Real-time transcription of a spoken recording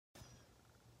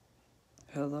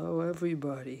Hello,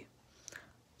 everybody.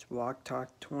 It's Walk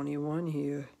Talk 21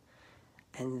 here,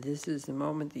 and this is the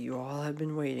moment that you all have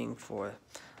been waiting for.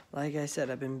 Like I said,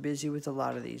 I've been busy with a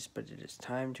lot of these, but it is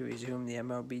time to resume the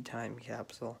MLB time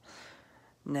capsule.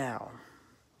 Now,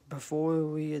 before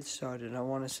we get started, I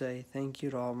want to say thank you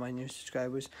to all my new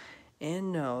subscribers.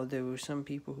 And no, there were some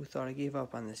people who thought I gave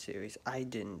up on this series. I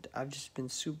didn't. I've just been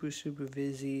super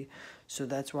busy, so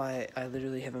that's why I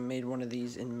literally haven't made one of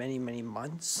these in many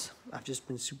months. I've just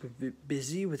been super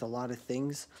busy with a lot of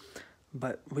things,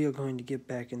 but we are going to get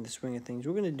back in the swing of things.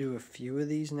 We're going to do a few of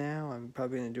these now. I'm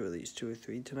probably going to do at least 2 or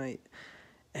 3 tonight,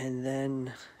 and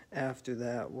then after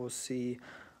that, we'll see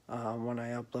when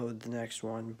I upload the next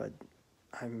one, but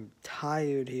I'm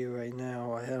tired here right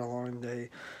now. I had a long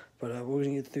day. But we're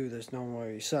going to get through this, don't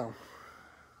worry. So,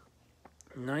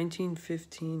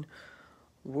 1915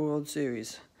 World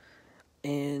Series.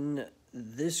 In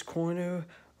this corner,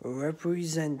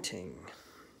 representing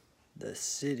the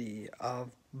city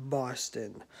of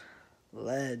Boston,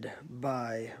 led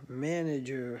by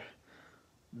manager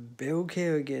Bill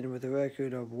Kerrigan with a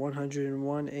record of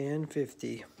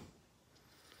 101-50.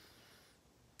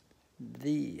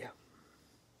 The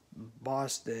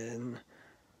Boston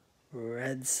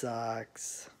Red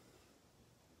Sox.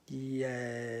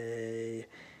 Yay.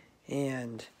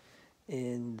 And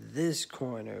in this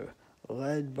corner,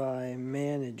 led by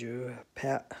manager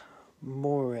Pat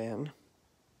Moran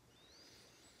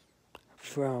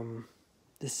from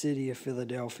the city of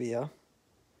Philadelphia.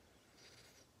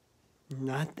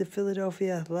 Not the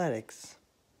Philadelphia Athletics,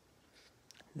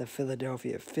 the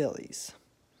Philadelphia Phillies.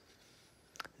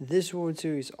 This World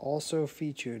Series also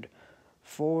featured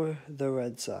for the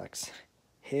Red Sox,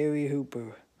 Harry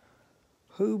Hooper,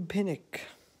 Herb Pinnock,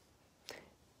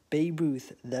 Babe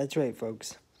Ruth. That's right,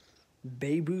 folks.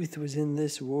 Babe Ruth was in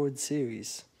this World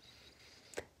Series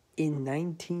in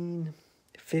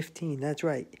 1915. That's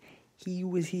right. He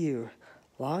was here.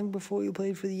 Long before he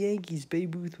played for the Yankees,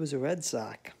 Babe Ruth was a Red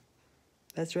Sox.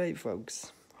 That's right,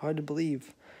 folks. Hard to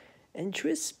believe. And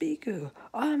Tris Speaker.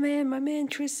 Oh, man, my man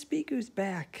Tris Speaker's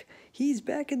back. He's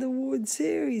back in the World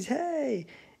Series. Hey!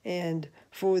 And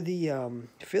for the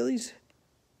Phillies,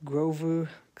 Grover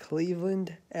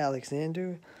Cleveland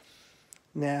Alexander.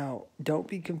 Now, don't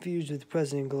be confused with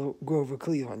President Grover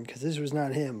Cleveland, because this was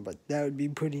not him, but that would be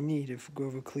pretty neat if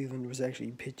Grover Cleveland was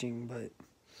actually pitching, but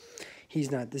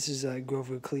he's not. This is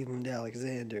Grover Cleveland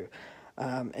Alexander.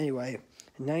 Anyway,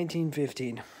 in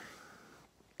 1915,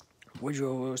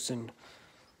 Woodrow Wilson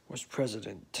was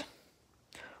president.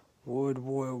 World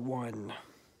War I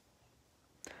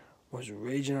was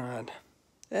raging on.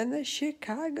 And the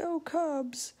Chicago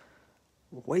Cubs,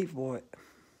 wait for it,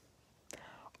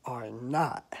 are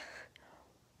not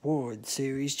World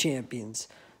Series champions.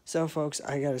 So, folks,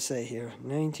 I gotta say here,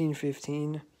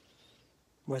 1915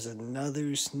 was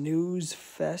another snooze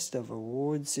fest of a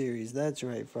World Series. That's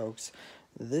right, folks.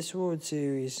 This World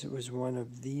Series was one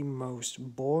of the most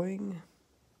boring,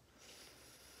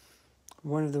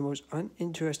 one of the most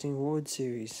uninteresting World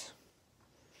Series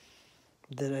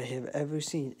that I have ever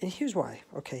seen. And here's why.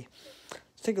 Okay,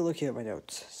 let's take a look here at my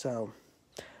notes. So,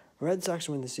 Red Sox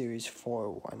win the series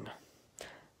 4-1.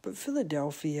 But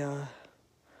Philadelphia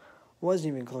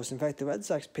wasn't even close. In fact, the Red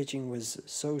Sox pitching was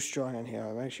so strong on here.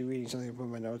 I'm actually reading something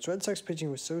from my notes. Red Sox pitching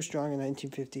was so strong in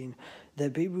 1915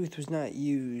 that Babe Ruth was not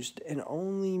used and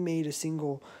only made a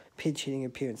single pitch hitting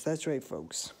appearance. That's right,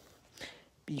 folks.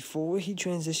 Before he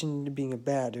transitioned into being a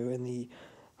batter and the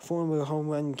former home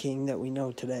run king that we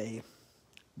know today,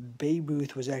 Babe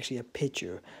Ruth was actually a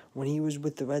pitcher. When he was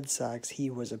with the Red Sox, he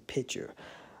was a pitcher.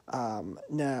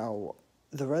 Now,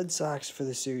 the Red Sox for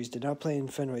the series did not play in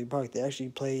Fenway Park. They actually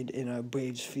played in a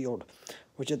Braves field,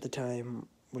 which at the time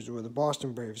was where the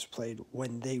Boston Braves played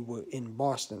when they were in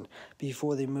Boston,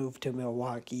 before they moved to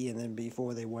Milwaukee and then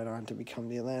before they went on to become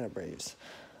the Atlanta Braves.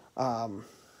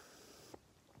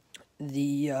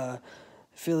 The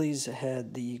Phillies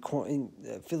won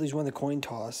the coin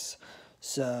toss,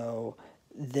 so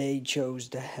they chose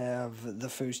to have the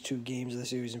first 2 games of the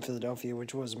series in Philadelphia,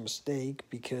 which was a mistake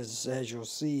because, as you'll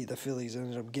see, the Phillies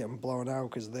ended up getting blown out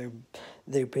because they're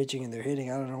pitching and they're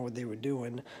hitting. I don't know what they were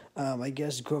doing. I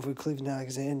guess Grover Cleveland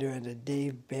Alexander and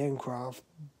Dave Bancroft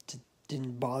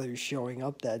didn't bother showing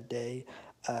up that day.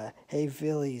 Hey,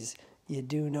 Phillies, you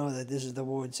do know that this is the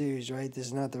World Series, right? This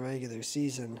is not the regular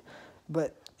season.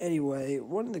 But anyway,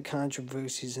 one of the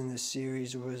controversies in this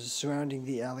series was surrounding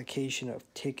the allocation of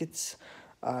tickets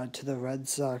to the Red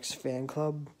Sox fan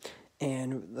club.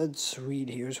 And let's read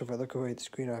here. So if I look away at the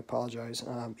screen, I apologize.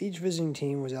 Each visiting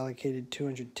team was allocated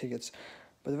 200 tickets,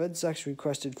 but the Red Sox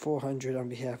requested 400 on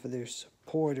behalf of their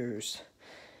supporters.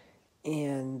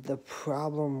 And the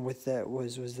problem with that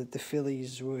was that the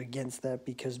Phillies were against that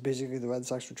because basically the Red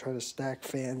Sox were trying to stack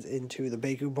fans into the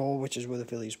Baker Bowl, which is where the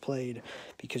Phillies played,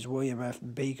 because William F.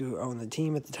 Baker owned the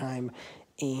team at the time,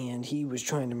 and he was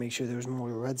trying to make sure there was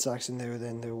more Red Sox in there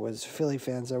than there was Philly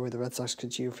fans there, where the Red Sox could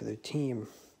cheer for their team.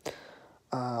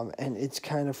 And it's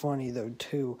kind of funny, though,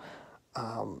 too.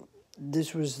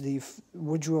 This was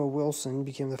Woodrow Wilson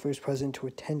became the first president to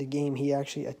attend a game. He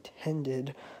actually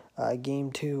attended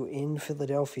Game 2 in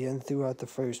Philadelphia and threw out the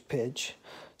first pitch.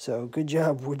 So good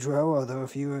job, Woodrow. Although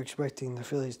if you were expecting the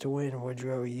Phillies to win,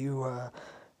 Woodrow, you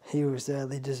were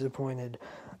sadly disappointed.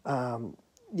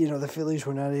 The Phillies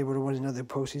were not able to win another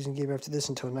postseason game after this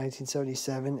until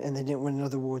 1977, and they didn't win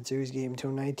another World Series game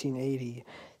until 1980.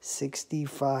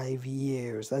 65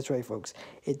 years. That's right, folks.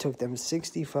 It took them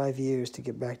 65 years to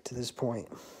get back to this point.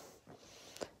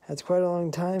 That's quite a long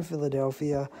time,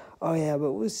 Philadelphia. Oh, yeah,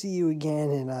 but we'll see you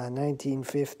again in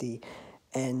 1950.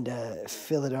 And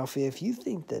Philadelphia, if you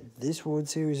think that this World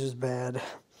Series is bad,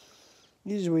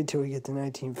 you just wait till we get to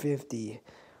 1950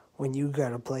 when you got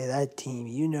to play that team.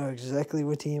 You know exactly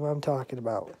what team I'm talking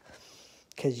about,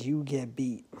 because you get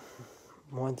beat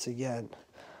once again.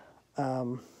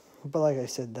 But like I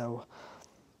said, though,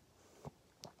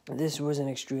 this was an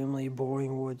extremely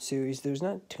boring World Series. There's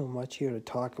not too much here to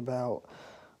talk about.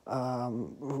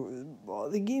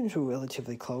 The games were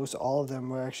relatively close. All of them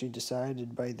were actually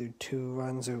decided by either 2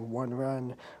 runs or 1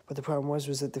 run. But the problem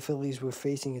was that the Phillies were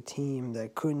facing a team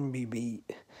that couldn't be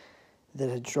beat,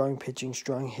 that had strong pitching,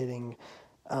 strong hitting.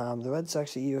 The Red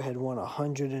Sox that year had won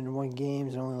 101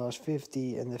 games and only lost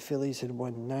 50, and the Phillies had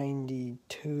won 90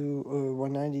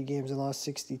 games and lost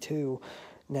 62.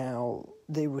 Now,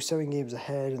 they were 7 games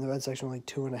ahead, and the Red Sox were only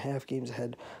 2.5 games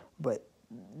ahead, but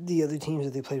the other teams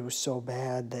that they played were so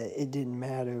bad that it didn't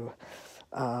matter.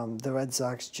 The Red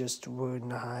Sox just were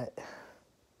not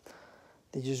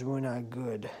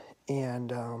good.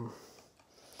 And,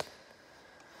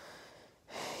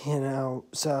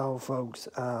 so, folks,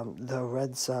 the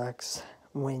Red Sox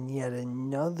win yet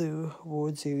another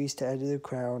World Series to add to their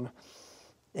crown.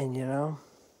 And,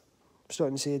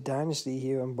 starting to see a dynasty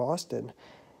here in Boston.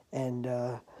 And,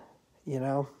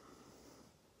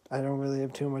 I don't really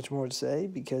have too much more to say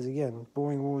because, again,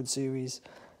 boring World Series.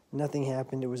 Nothing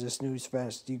happened. It was a snooze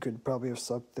fest. You could probably have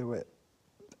slept through it.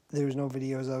 There was no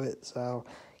videos of it, so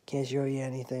can't show you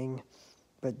anything.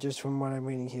 But just from what I'm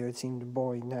reading here, it seemed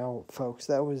boring. Now, folks,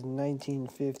 that was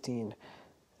 1915.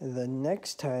 The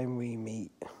next time we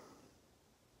meet...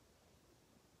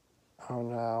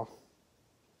 Oh,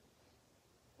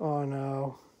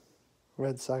 no.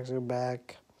 Red Sox are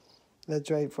back.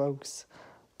 That's right, folks.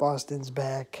 Boston's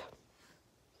back.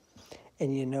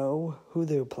 And you know who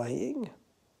they're playing?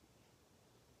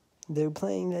 They're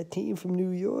playing that team from New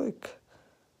York.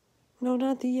 No,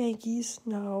 not the Yankees.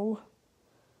 No,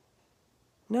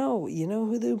 you know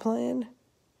who they're playing?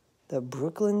 The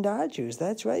Brooklyn Dodgers.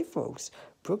 That's right, folks.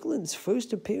 Brooklyn's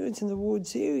first appearance in the World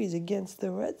Series against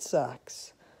the Red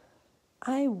Sox.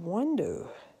 I wonder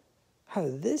how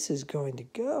this is going to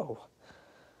go.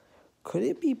 Could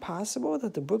it be possible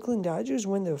that the Brooklyn Dodgers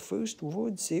win their first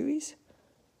World Series?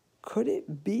 Could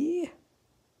it be?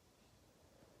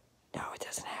 No, it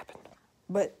doesn't happen.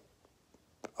 But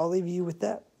I'll leave you with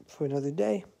that for another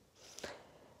day.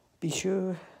 Be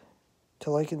sure to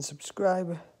like and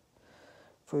subscribe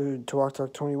to Walk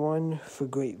Talk 21 for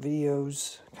great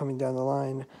videos coming down the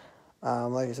line.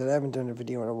 Like I said, I haven't done a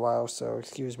video in a while, so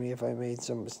excuse me if I made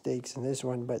some mistakes in this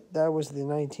one. But that was the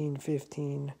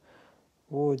 1915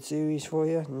 World Series for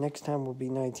you. Next time will be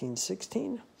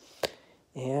 1916.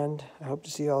 And I hope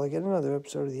to see you all again in another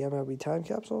episode of the MLB Time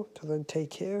Capsule. Till then, take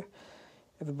care.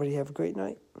 Everybody have a great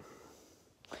night.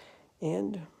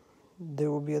 And there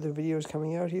will be other videos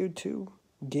coming out here too.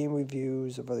 Game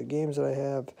reviews of other games that I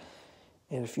have.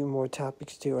 And a few more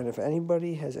topics too. And if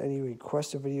anybody has any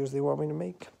requests of videos they want me to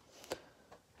make,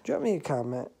 drop me a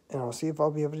comment. And I'll see if I'll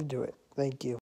be able to do it. Thank you.